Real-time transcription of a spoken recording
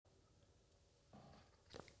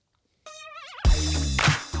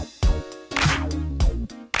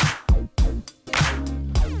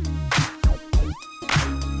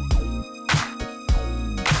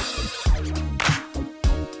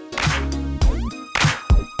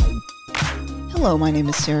Hello, my name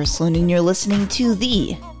is Sarah Sloan, and you're listening to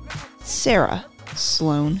the Sarah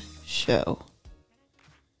Sloan Show.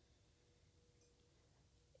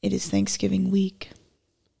 It is Thanksgiving week.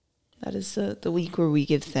 That is the week where we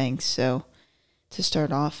give thanks. So, to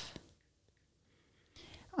start off,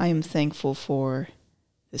 I am thankful for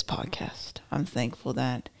this podcast. I'm thankful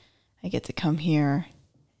that I get to come here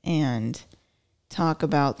and talk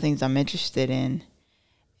about things I'm interested in.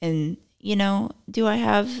 And, you know, do I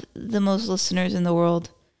have the most listeners in the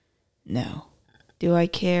world? No. Do I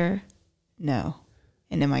care? No.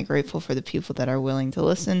 And am I grateful for the people that are willing to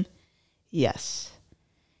listen? Yes.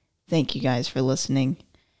 Thank you guys for listening.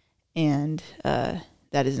 And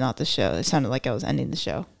that is not the show. It sounded like I was ending the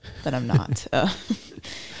show, but I'm not. But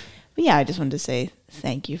yeah, I just wanted to say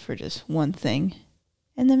thank you for just one thing.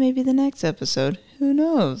 And then maybe the next episode, who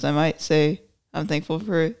knows? I might say I'm thankful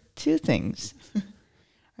for two things.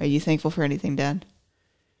 Are you thankful for anything, Dad?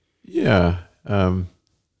 Yeah.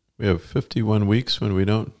 We have 51 weeks when we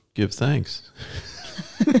don't give thanks.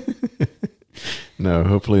 No,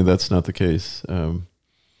 hopefully that's not the case.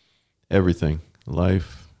 Everything,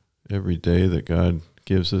 life, every day that God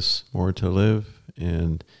gives us more to live,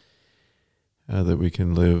 and that we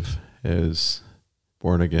can live as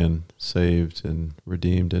born again, saved, and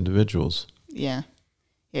redeemed individuals. Yeah.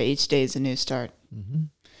 Yeah, each day is a new start. Mm-hmm.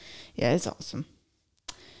 Yeah, it's awesome.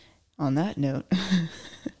 On that note,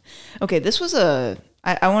 okay, this was I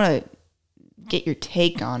want to get your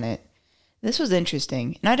take on it. This was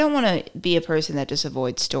interesting. And I don't want to be a person that just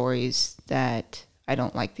avoids stories that I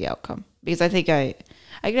don't like the outcome, because I think I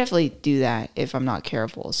could definitely do that if I'm not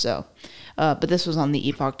careful. So, but this was on the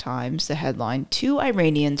Epoch Times, the headline: 2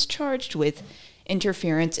 Iranians charged with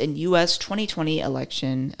interference in U.S. 2020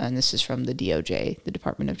 election. And this is from the DOJ, the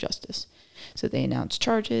Department of Justice. So they announced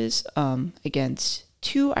charges against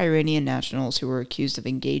 2 Iranian nationals who were accused of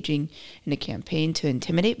engaging in a campaign to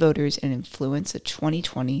intimidate voters and influence the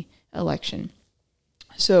 2020 election.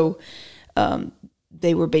 So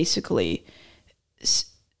they were basically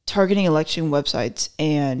targeting election websites,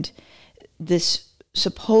 and this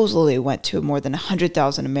supposedly went to more than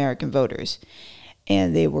 100,000 American voters.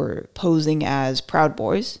 And they were posing as Proud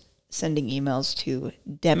Boys, sending emails to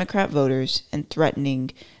Democrat voters and threatening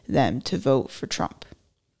them to vote for Trump.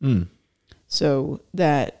 Mm. So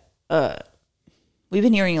that we've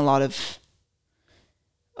been hearing a lot of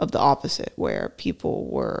the opposite, where people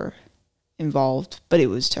were involved, but it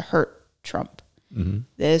was to hurt Trump. Mm-hmm.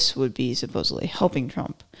 This would be supposedly helping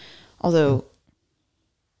Trump. Although,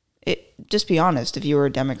 just be honest, if you were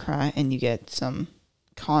a Democrat and you get some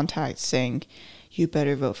contact saying, you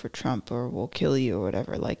better vote for Trump or we'll kill you or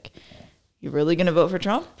whatever, like, you're really going to vote for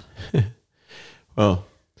Trump? Well,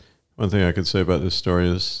 one thing I could say about this story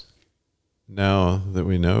is, now that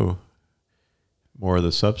we know more of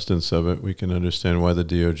the substance of it, we can understand why the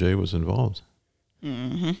DOJ was involved.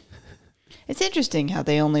 Mm-hmm. It's interesting how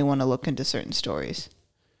they only want to look into certain stories.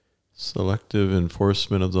 Selective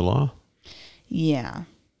enforcement of the law? Yeah.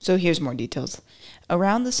 So here's more details.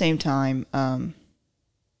 Around the same time,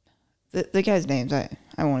 the guy's names, I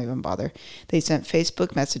won't even bother. They sent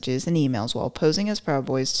Facebook messages and emails while posing as Proud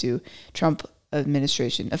Boys to Trump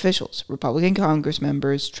administration officials, Republican Congress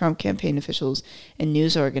members, Trump campaign officials, and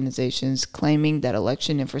news organizations, claiming that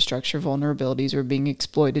election infrastructure vulnerabilities were being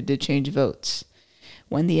exploited to change votes.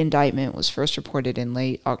 When the indictment was first reported in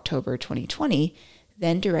late October 2020,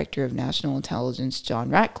 then Director of National Intelligence John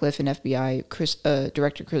Ratcliffe and FBI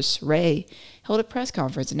Director Chris Wray held a press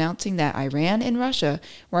conference announcing that Iran and Russia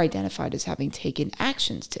were identified as having taken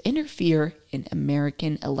actions to interfere in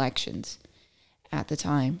American elections. At the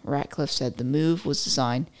time, Ratcliffe said the move was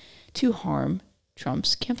designed to harm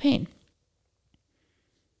Trump's campaign.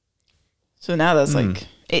 So now that's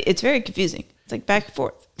it's very confusing. It's like back and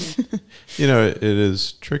forth. You know, it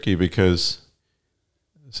is tricky because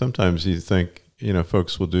sometimes you think, you know,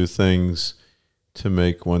 folks will do things to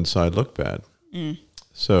make one side look bad. Mm.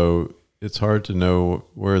 So it's hard to know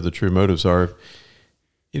where the true motives are.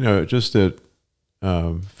 You know, just at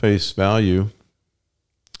face value,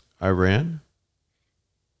 Iran,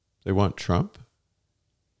 they want Trump.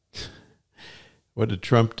 What did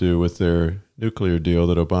Trump do with their nuclear deal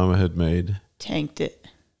that Obama had made? Tanked it.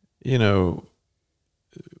 You know,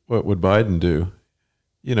 what would Biden do?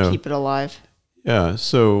 You know, keep it alive. Yeah.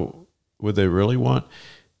 So would they really want?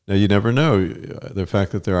 Now, you never know. The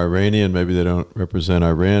fact that they're Iranian, maybe they don't represent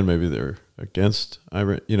Iran. Maybe they're against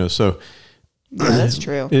Iran. You know, so yeah, that's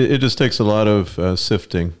true. It just takes a lot of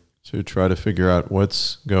sifting to try to figure out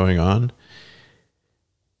what's going on.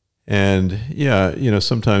 And yeah, you know,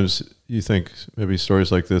 sometimes you think maybe stories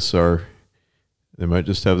like this they might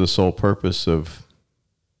just have the sole purpose of,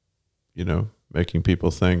 you know, making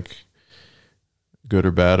people think good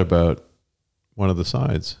or bad about one of the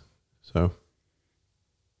sides. So,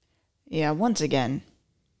 yeah, once again,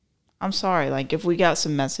 I'm sorry. Like, if we got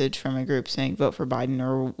some message from a group saying vote for Biden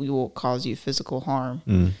or we will cause you physical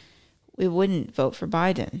harm, we wouldn't vote for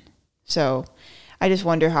Biden. So I just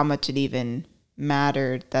wonder how much it even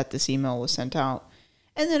mattered that this email was sent out.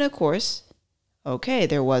 And then, of course, okay,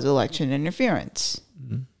 there was election interference.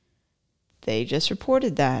 They just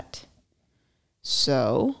reported that.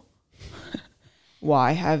 So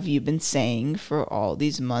why have you been saying for all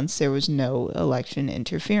these months there was no election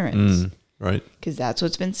interference? Right. Because that's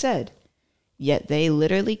what's been said. Yet they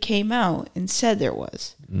literally came out and said there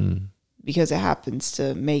was. Because it happens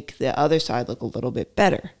to make the other side look a little bit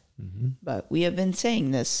better. But we have been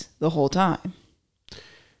saying this the whole time.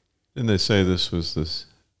 Didn't they say this was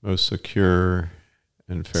the most secure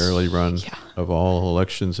and fairly run of all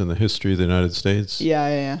elections in the history of the United States?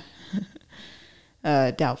 Yeah.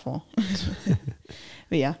 Doubtful.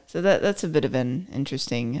 But yeah, so that's a bit of an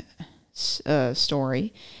interesting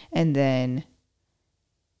story. And then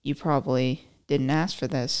you probably didn't ask for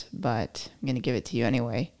this, but I'm going to give it to you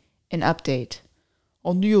anyway. An update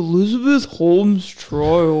on the Elizabeth Holmes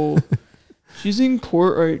trial. She's in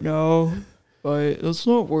court right now, but let's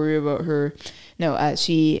not worry about her. No,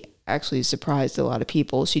 she actually surprised a lot of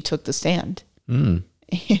people. She took the stand. And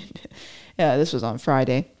this was on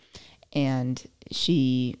Friday. And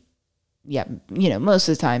she, most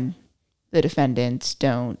of the time the defendants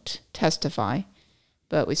don't testify.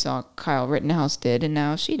 But we saw Kyle Rittenhouse did, and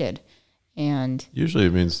now she did. And usually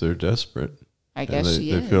it means they're desperate. I guess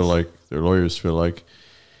she is. They feel like, their lawyers feel like,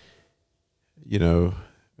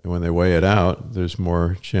 when they weigh it out, there's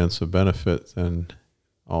more chance of benefit than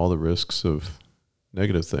all the risks of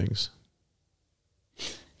negative things.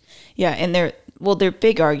 Yeah, and their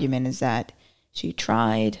big argument is that she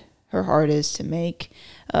tried her hardest to make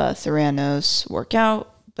Theranos work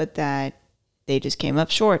out, but that they just came up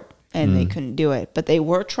short and they couldn't do it. But they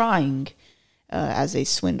were trying as they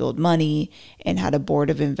swindled money and had a board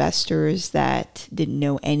of investors that didn't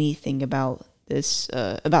know anything about this,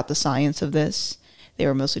 about the science of this. They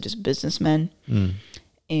were mostly just businessmen.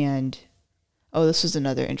 And, this was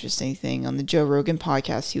another interesting thing. On the Joe Rogan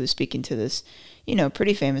podcast, he was speaking to this,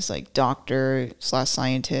 pretty famous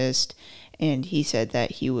doctor/scientist. And he said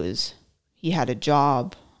that he had a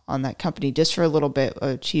job on that company just for a little bit,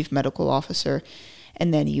 a chief medical officer.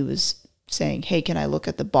 And then he was saying, hey, can I look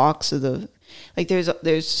at the box of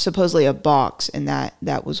there's supposedly a box, and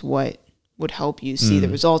that was what would help you see the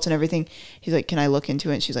results and everything. He's like, can I look into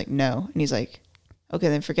it? And she's like, no. And he's like, okay,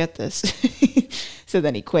 then forget this. So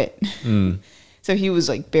then he quit. So he was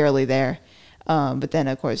barely there. But then,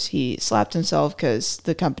 of course, he slapped himself because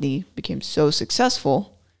the company became so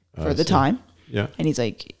successful for the time. Yeah. And he's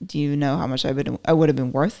like, do you know how much I would have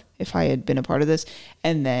been worth if I had been a part of this?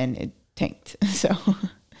 And then it tanked. So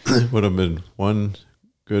it would have been one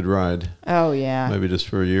good ride. Oh, yeah. Maybe just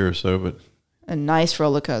for a year or so, but a nice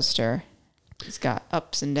roller coaster. It's got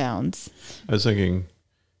ups and downs. I was thinking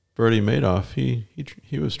Bernie Madoff,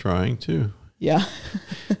 he was trying too. Yeah.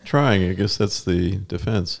 Trying, I guess that's the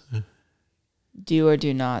defense. Do or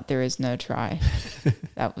do not, there is no try.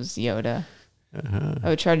 That was Yoda. I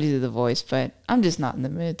would try to do the voice, but I'm just not in the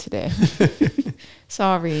mood today.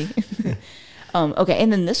 Sorry. Okay,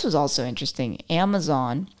 and then this was also interesting.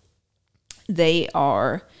 Amazon, they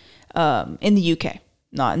are in the UK,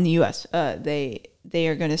 not in the US. They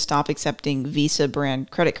are going to stop accepting Visa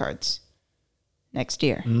brand credit cards next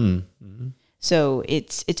year. So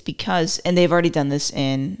it's because, and they've already done this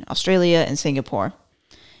in Australia and Singapore.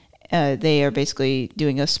 They are basically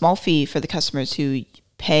doing a small fee for the customers who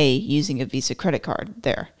pay using a Visa credit card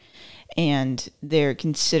there. And they're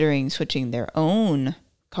considering switching their own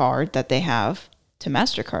card that they have to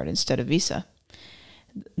MasterCard instead of Visa.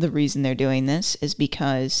 The reason they're doing this is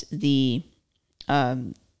because the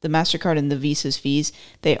MasterCard and the Visa's fees,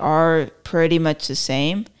 they are pretty much the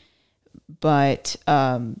same, but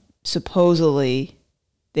supposedly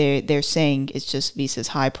they're saying it's just Visa's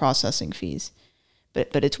high processing fees.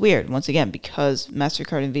 But it's weird, once again, because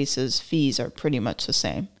MasterCard and Visa's fees are pretty much the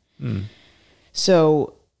same.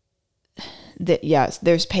 So, yes,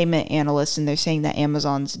 there's payment analysts, and they're saying that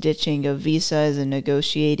Amazon's ditching of Visa as a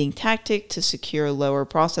negotiating tactic to secure lower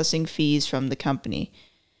processing fees from the company.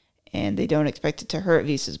 And they don't expect it to hurt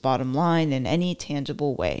Visa's bottom line in any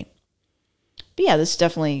tangible way. But yeah, this is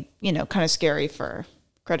definitely, kind of scary for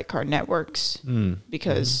credit card networks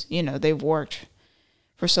because, they've worked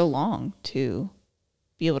for so long to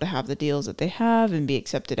be able to have the deals that they have and be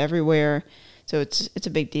accepted everywhere. So it's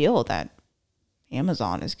a big deal that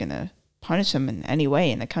Amazon is going to punish them in any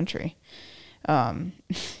way in the country.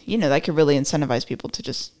 That could really incentivize people to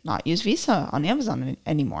just not use Visa on Amazon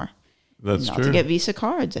anymore. That's not true. to get Visa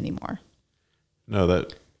cards anymore. No,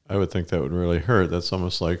 that I would think that would really hurt. That's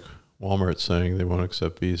almost like Walmart saying they won't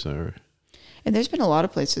accept Visa. And there's been a lot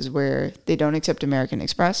of places where they don't accept American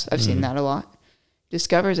Express. I've seen that a lot.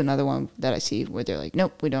 Discover is another one that I see where they're like,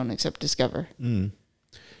 nope, we don't accept Discover. When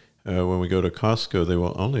we go to Costco, they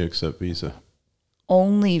will only accept Visa.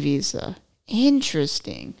 Only Visa.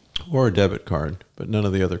 Interesting. Or a debit card, but none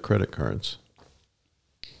of the other credit cards.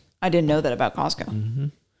 I didn't know that about Costco. Mm-hmm.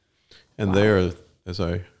 And they are, as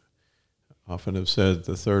I often have said,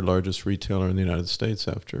 the third largest retailer in the United States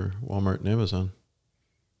after Walmart and Amazon.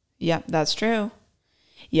 Yeah, that's true.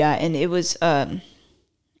 Yeah, and it was, I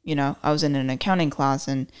was in an accounting class,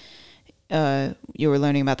 and you were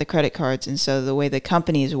learning about the credit cards. And so the way the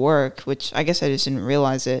companies work, which I guess I just didn't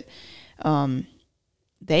realize it,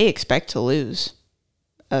 they expect to lose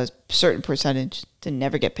a certain percentage to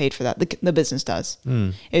never get paid for that. The business does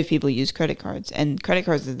if people use credit cards. And credit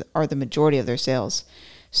cards are the majority of their sales.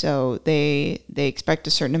 So they expect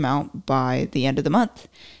a certain amount by the end of the month.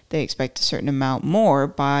 They expect a certain amount more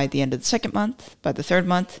by the end of the second month, by the third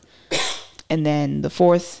month. And then the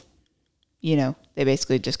fourth, they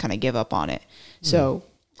basically just kind of give up on it. So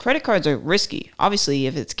credit cards are risky. Obviously,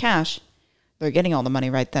 if it's cash, they're getting all the money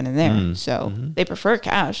right then and there. So they prefer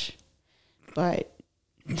cash, but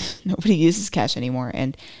nobody uses cash anymore.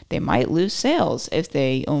 And they might lose sales if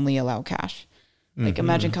they only allow cash. Like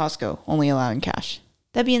imagine Costco only allowing cash.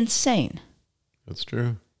 That'd be insane. That's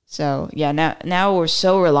true. So yeah, now we're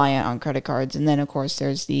so reliant on credit cards. And then of course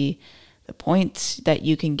there's the points that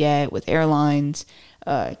you can get with airlines,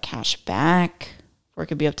 cash back, where it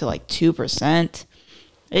could be up to like 2%.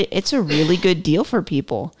 It's a really good deal for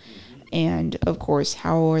people. And of course,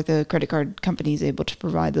 how are the credit card companies able to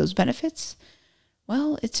provide those benefits?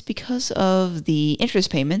 Well, it's because of the interest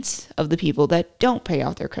payments of the people that don't pay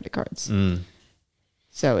off their credit cards.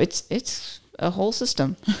 So it's a whole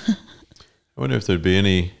system. I wonder if there'd be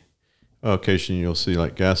any occasion you'll see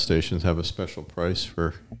like gas stations have a special price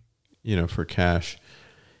for, for cash.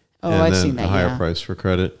 Oh, and I've then seen that, a higher yeah. price for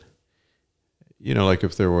credit. Like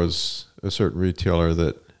if there was a certain retailer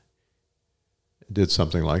that did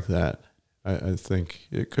something like that, I think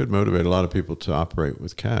it could motivate a lot of people to operate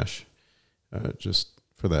with cash, just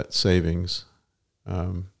for that savings.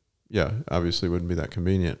 Obviously it wouldn't be that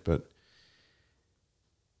convenient, but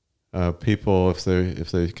people, if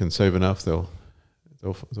they can save enough, they'll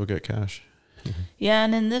get cash. Yeah,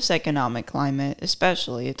 and in this economic climate,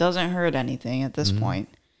 especially, it doesn't hurt anything at this point.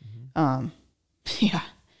 I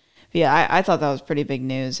thought that was pretty big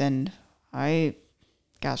news, and I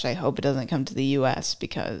hope it doesn't come to the U.S.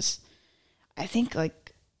 because I think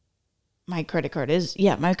like my credit card is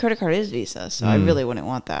Visa, so I really wouldn't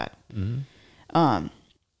want that. All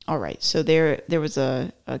right, so there was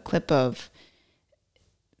a clip of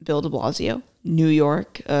Bill de Blasio, New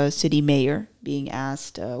York city mayor, being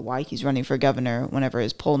asked why he's running for governor whenever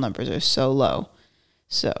his poll numbers are so low.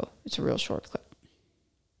 So it's a real short clip.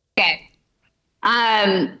 Okay.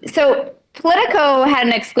 So Politico had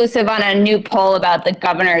an exclusive on a new poll about the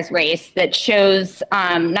governor's race that shows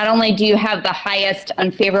not only do you have the highest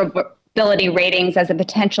unfavorability ratings as a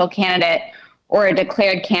potential candidate or a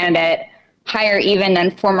declared candidate, higher even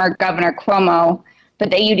than former Governor Cuomo, but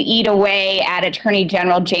that you'd eat away at Attorney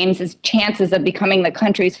General James's chances of becoming the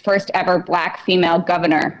country's first ever Black female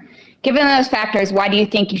governor. Given those factors, why do you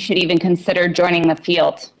think you should even consider joining the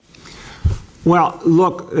field? Well,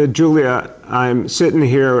 look, Julia, I'm sitting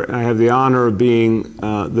here. I have the honor of being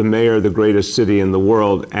the mayor of the greatest city in the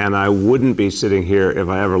world, and I wouldn't be sitting here if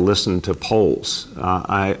I ever listened to polls.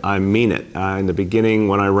 I mean it. In the beginning,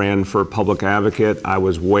 when I ran for public advocate, I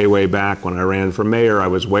was way, way back. When I ran for mayor, I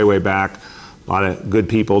was way, way back. A lot of good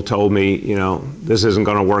people told me, this isn't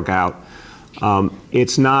going to work out.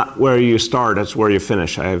 It's not where you start, it's where you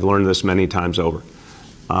finish. I have learned this many times over.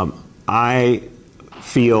 I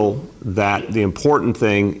feel that the important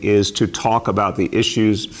thing is to talk about the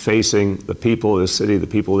issues facing the people of this city, the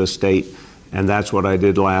people of this state, and that's what I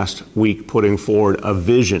did last week, putting forward a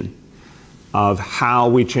vision of how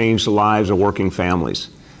we change the lives of working families.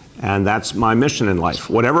 And that's my mission in life.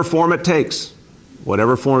 Whatever form it takes,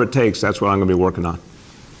 that's what I'm going to be working on.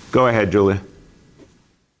 Go ahead, Julia.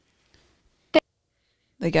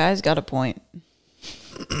 The guy's got a point.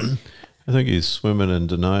 I think he's swimming in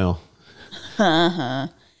denial.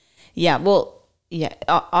 Yeah, well, yeah,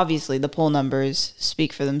 obviously the poll numbers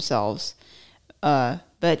speak for themselves.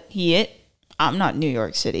 But I'm not New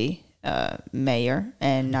York City mayor,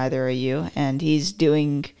 and neither are you. And he's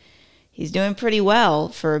doing he's doing pretty well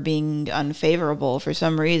for being unfavorable. For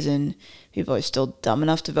some reason, people are still dumb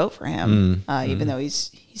enough to vote for him, even though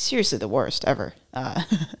he's seriously the worst ever.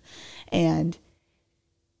 And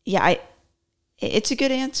yeah, it's a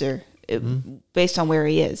good answer based on where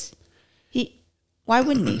he is. Why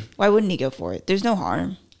wouldn't he? Why wouldn't he go for it? There's no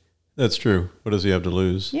harm. That's true. What does he have to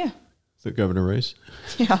lose? Yeah. The governor race?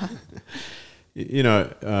 Yeah. You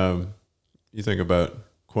know, you think about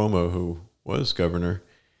Cuomo, who was governor,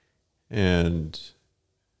 and,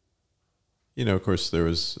 you know, of course, there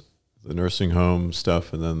was the nursing home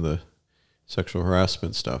stuff and then the sexual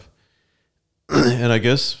harassment stuff. And I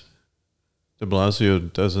guess de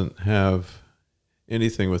Blasio doesn't have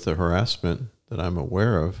anything with the harassment that I'm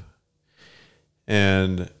aware of.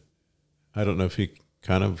 And I don't know if he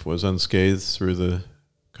kind of was unscathed through the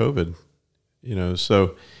COVID, you know.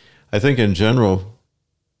 So I think in general,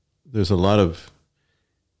 there's a lot of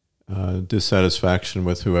dissatisfaction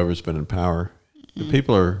with whoever's been in power. The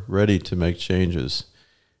people are ready to make changes,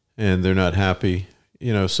 and they're not happy,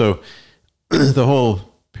 you know. So the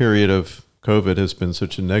whole period of COVID has been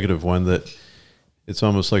such a negative one that it's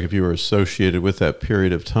almost like if you were associated with that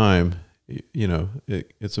period of time, you know,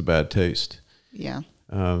 it's a bad taste. Yeah.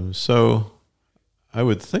 So I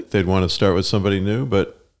would think they'd want to start with somebody new,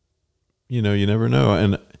 but, you know, you never know.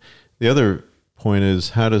 And the other point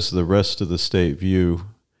is, how does the rest of the state view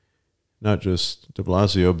not just de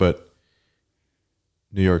Blasio, but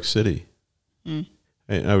New York City? I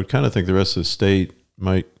would kind of think the rest of the state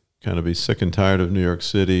might kind of be sick and tired of New York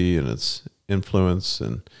City and its influence.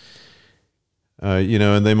 And, you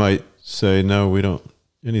know, and they might say, no, we don't,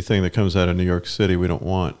 anything that comes out of New York City, we don't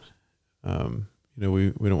want. You know,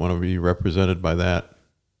 we don't want to be represented by that,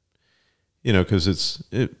 you know, because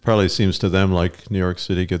it probably seems to them like New York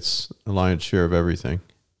City gets a lion's share of everything.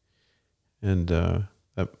 And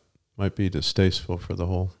that might be distasteful for the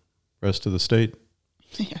whole rest of the state.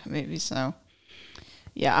 Yeah, maybe so.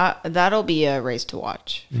 Yeah, that'll be a race to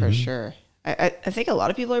watch for sure. I think a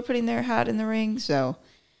lot of people are putting their hat in the ring, so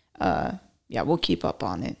yeah, we'll keep up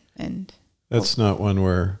on it. And that's not one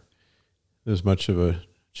where there's much of a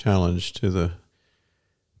challenge to the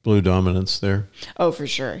blue dominance there. Oh, for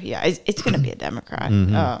sure. Yeah, it's going to be a Democrat.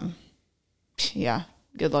 Yeah,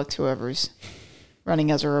 good luck to whoever's running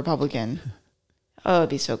as a Republican. Oh, it'd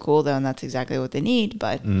be so cool, though, and that's exactly what they need,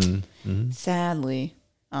 but sadly.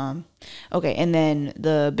 Okay, and then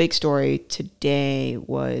the big story today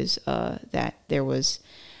was that there was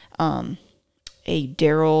a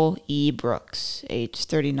Daryl E. Brooks, age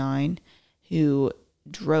 39, who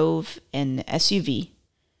drove an SUV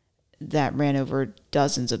that ran over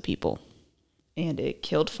dozens of people, and it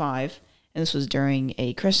killed 5. And this was during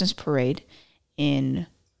a Christmas parade in,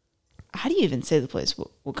 how do you even say the place?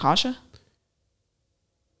 Waukesha?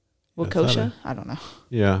 Waukesha? I don't know.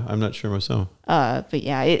 Yeah, I'm not sure myself. But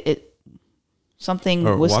yeah, it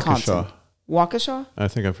something Wisconsin. Waukesha? I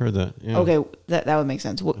think I've heard that. Yeah. Okay, that would make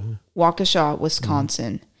sense. Waukesha,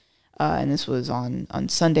 Wisconsin, and this was on a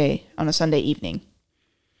Sunday evening.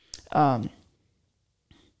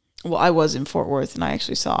 Well, I was in Fort Worth, and I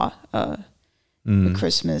actually saw a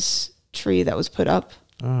Christmas tree that was put up.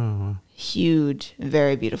 Oh, Huge,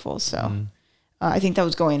 very beautiful. So I think that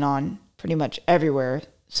was going on pretty much everywhere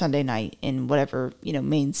Sunday night in whatever, you know,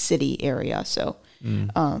 main city area. So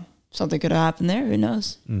something could have happened there. Who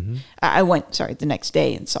knows? I went, the next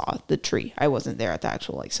day and saw the tree. I wasn't there at the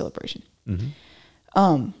actual celebration.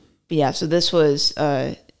 But yeah, so this was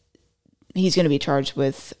he's going to be charged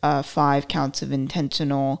with 5 counts of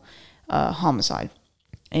intentional homicide,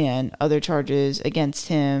 and other charges against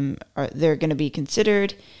him they're going to be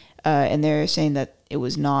considered, and they're saying that it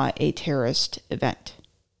was not a terrorist event,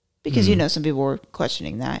 because you know, some people were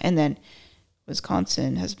questioning that. And then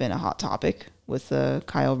Wisconsin has been a hot topic with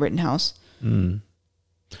Kyle Rittenhouse.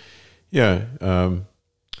 Yeah,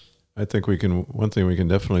 I think one thing we can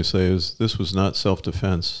definitely say is this was not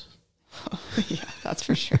self-defense. Yeah, that's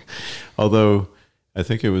for sure. Although I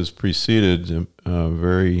think it was preceded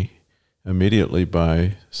very immediately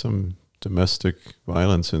by some domestic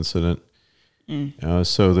violence incident.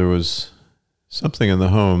 So there was something in the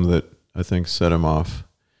home that I think set him off.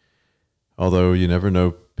 Although you never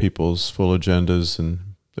know people's full agendas, and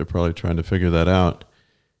they're probably trying to figure that out.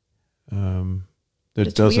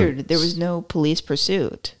 It's weird. There was no police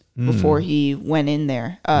pursuit before he went in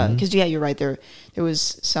there. Because, yeah, you're right. There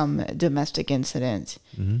was some domestic incident.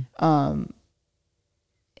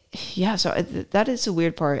 Yeah, so that is a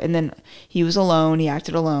weird part. And then he was alone. He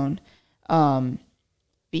acted alone.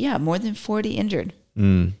 But, yeah, more than 40 injured.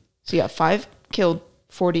 So, yeah, 5 killed,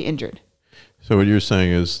 40 injured. So what you're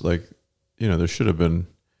saying is, like, you know, there should have been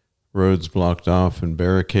roads blocked off and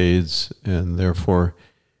barricades, and therefore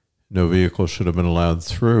no vehicle should have been allowed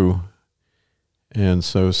through. And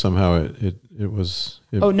so somehow it was.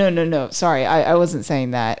 Oh, no. Sorry, I wasn't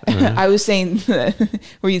saying that. I was saying that.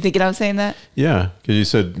 Were you thinking I was saying that? Yeah, because you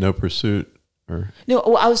said no pursuit. No,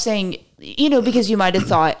 well, I was saying, because you might have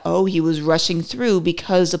thought, oh, he was rushing through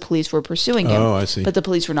because the police were pursuing him. Oh, I see. But the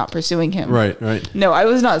police were not pursuing him. Right. No, I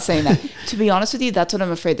was not saying that. To be honest with you, that's what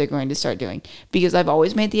I'm afraid they're going to start doing. Because I've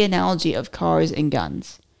always made the analogy of cars and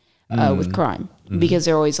guns with crime. Because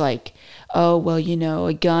they're always like, oh, well,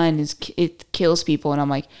 a gun, it kills people. And I'm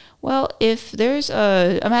like, well, if there's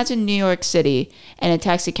imagine New York City and a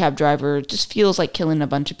taxi cab driver just feels like killing a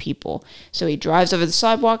bunch of people. So he drives over the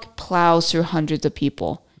sidewalk, plows through hundreds of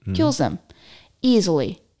people, kills them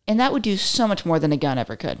easily. And that would do so much more than a gun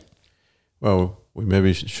ever could. Well, we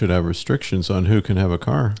maybe should have restrictions on who can have a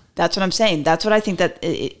car. That's what I'm saying. That's what I think that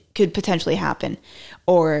it could potentially happen.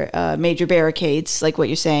 Or major barricades, like what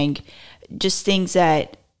you're saying. Just things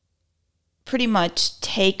that pretty much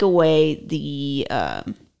take away the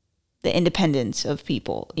independence of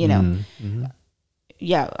people,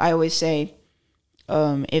 Yeah, I always say,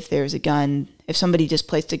 if there's a gun, if somebody just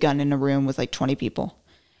placed a gun in a room with like 20 people,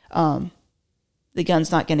 the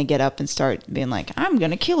gun's not going to get up and start being like, I'm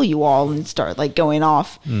going to kill you all and start like going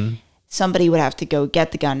off. Somebody would have to go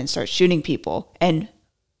get the gun and start shooting people. And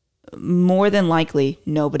more than likely,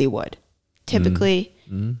 nobody would. Typically,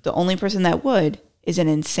 the only person that would is an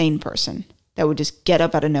insane person that would just get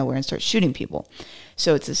up out of nowhere and start shooting people.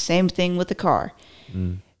 So it's the same thing with the car.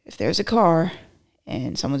 If there's a car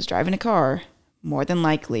and someone's driving a car, more than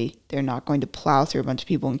likely, they're not going to plow through a bunch of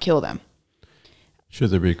people and kill them. Should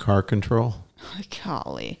there be car control?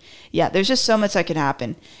 Golly. Yeah, there's just so much that could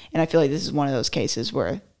happen. And I feel like this is one of those cases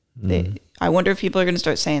where I wonder if people are going to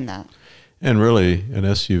start saying that. And really, an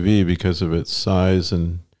SUV, because of its size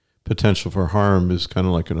and potential for harm, is kind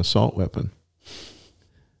of like an assault weapon.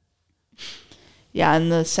 Yeah,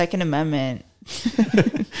 and the Second Amendment.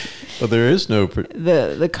 Well, there is no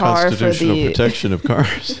the car constitutional for the protection of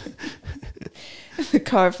cars. The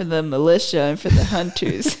car for the militia and for the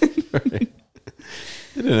hunters. Right.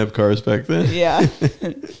 They didn't have cars back then. Yeah.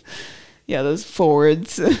 Yeah, those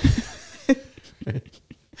Fords. Right.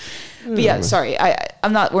 But yeah, sorry. We're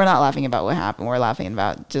not laughing about what happened. We're laughing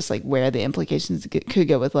about just like where the implications could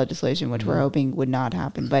go with legislation, which we're hoping would not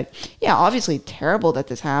happen. But yeah, obviously terrible that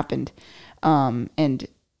this happened. But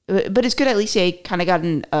it's good at least they kind of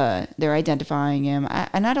gotten, they're identifying him.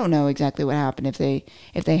 And I don't know exactly what happened if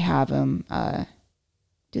they have him.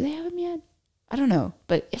 Do they have him yet? I don't know.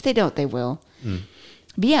 But if they don't, they will.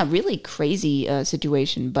 But yeah, really crazy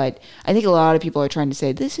situation. But I think a lot of people are trying to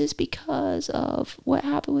say this is because of what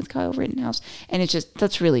happened with Kyle Rittenhouse. And it's just,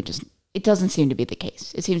 it doesn't seem to be the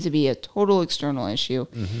case. It seems to be a total external issue.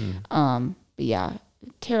 But yeah,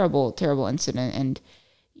 terrible, terrible incident. And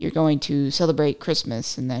you're going to celebrate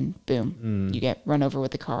Christmas and then boom, you get run over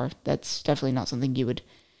with a car. That's definitely not something you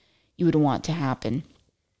would want to happen.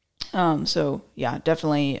 So yeah,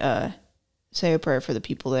 definitely say a prayer for the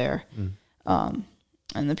people there.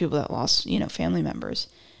 And the people that lost, family members.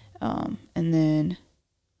 And then,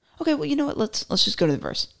 okay, well, you know what? Let's just go to the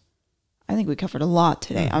verse. I think we covered a lot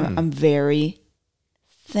today. I'm very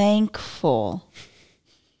thankful.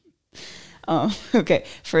 Okay,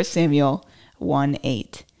 1 Samuel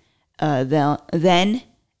 1:8. Then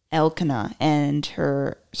Elkanah and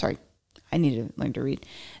her, I need to learn to read.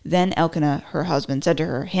 Then Elkanah, her husband, said to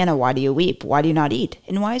her, Hannah, why do you weep? Why do you not eat?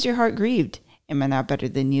 And why is your heart grieved? Am I not better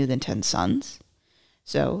than you than 10 sons?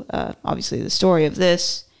 So, obviously the story of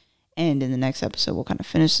this, and in the next episode, we'll kind of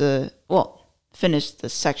finish the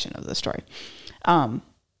section of the story.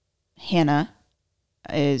 Hannah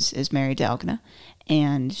is married to Elkanah,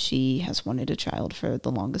 and she has wanted a child for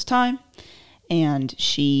the longest time, and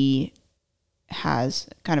she has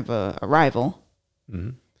kind of a rival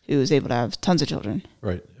who is able to have tons of children.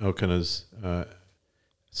 Right. Elkanah's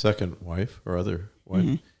second wife, or other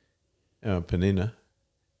wife, Penina.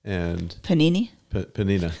 And Panini?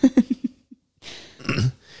 Penina.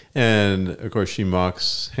 And, of course, she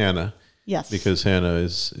mocks Hannah. Yes. Because Hannah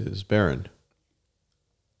is barren.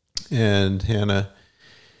 And Hannah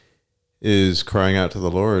is crying out to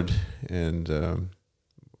the Lord. And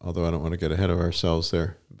although I don't want to get ahead of ourselves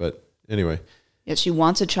there. But anyway. Yeah, she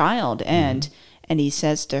wants a child. And he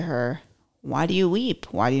says to her, why do you weep?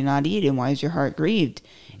 Why do you not eat? And why is your heart grieved?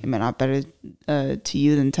 Am I not better to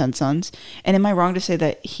you than 10 sons? And am I wrong to say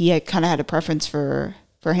that he kind of had a preference for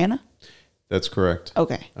Hannah? That's correct.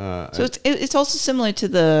 Okay. So it's also similar to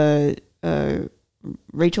the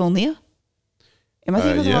Rachel and Leah? Am I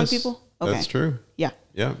thinking of the wrong people? Okay. That's true. Yeah.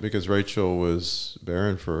 Yeah, because Rachel was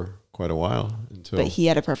barren for quite a while until. But he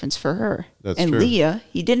had a preference for her. That's and true. Leah,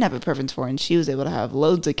 he didn't have a preference for, and she was able to have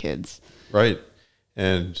loads of kids. Right.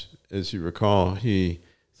 And as you recall, he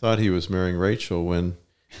thought he was marrying Rachel when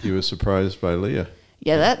he was surprised by Leah.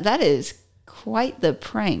 Yeah, that is quite the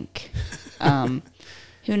prank.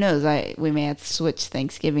 Who knows? We may have to switch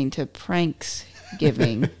Thanksgiving to pranks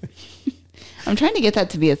giving. I'm trying to get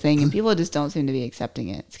that to be a thing, and people just don't seem to be accepting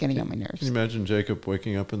it. It's getting on my nerves. Can you imagine Jacob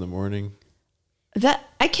waking up in the morning? That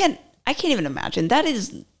I can't even imagine. That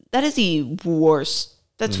is the worst.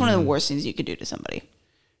 That's one of the worst things you could do to somebody.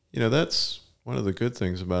 That's one of the good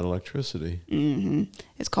things about electricity. Mm-hmm.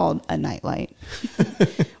 It's called a nightlight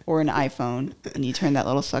or an iPhone, and you turn that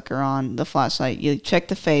little sucker on, the flashlight. You check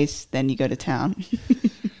the face, then you go to town.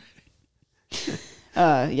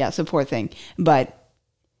 Yeah, so poor thing. But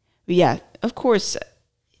yeah, of course.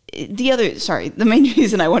 The main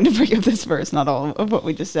reason I wanted to bring up this verse, not all of what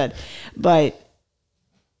we just said, but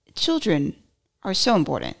children are so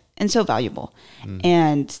important and so valuable.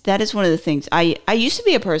 And that is one of the things. I used to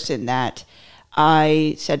be a person that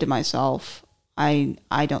I said to myself, I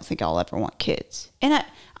don't think I'll ever want kids. And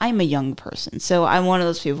I'm a young person, so I'm one of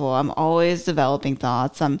those people. I'm always developing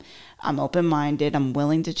thoughts. I'm open-minded. I'm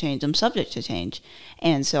willing to change. I'm subject to change.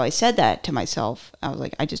 And so I said that to myself. I was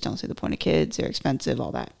like, I just don't see the point of kids. They're expensive,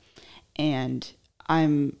 all that. And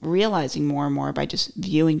I'm realizing more and more by just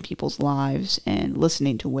viewing people's lives and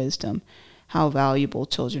listening to wisdom, how valuable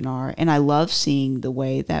children are. And I love seeing the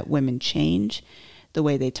way that women change, the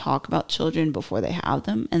way they talk about children before they have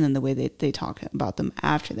them, and then the way they talk about them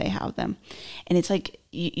after they have them. And it's like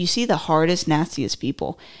you see the hardest, nastiest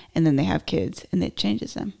people, and then they have kids, and it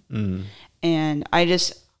changes them. And I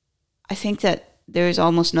think that there's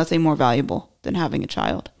almost nothing more valuable than having a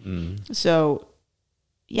child. So,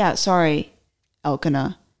 yeah, sorry,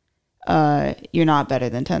 Elkanah. You're not better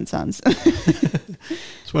than 10 sons.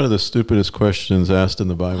 It's one of the stupidest questions asked in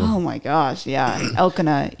the Bible. Oh, my gosh, yeah.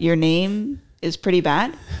 Elkanah, your name is pretty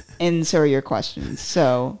bad, and so are your questions.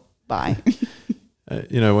 So, bye.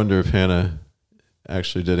 I wonder if Hannah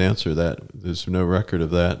actually did answer that. There's no record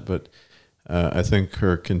of that, but I think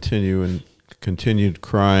her continued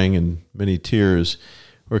crying and many tears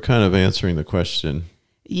were kind of answering the question.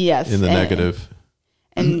 Yes. In the negative.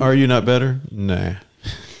 And are you not better? Nah.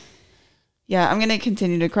 Yeah, I'm going to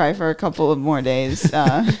continue to cry for a couple of more days.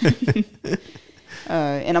 And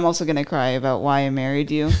I'm also going to cry about why I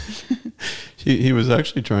married you. He was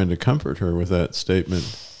actually trying to comfort her with that statement,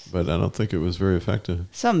 but I don't think it was very effective.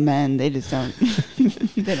 Some men, they just don't,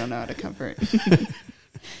 they don't know how to comfort.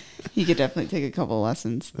 You could definitely take a couple of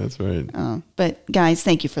lessons. That's right. But guys,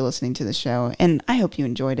 thank you for listening to the show, and I hope you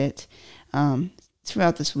enjoyed it.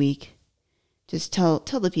 Throughout this week, just tell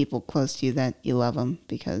the people close to you that you love them,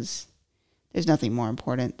 because there's nothing more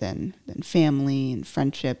important than family and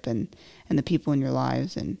friendship and the people in your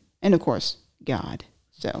lives and of course, God.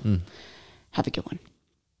 So have a good one.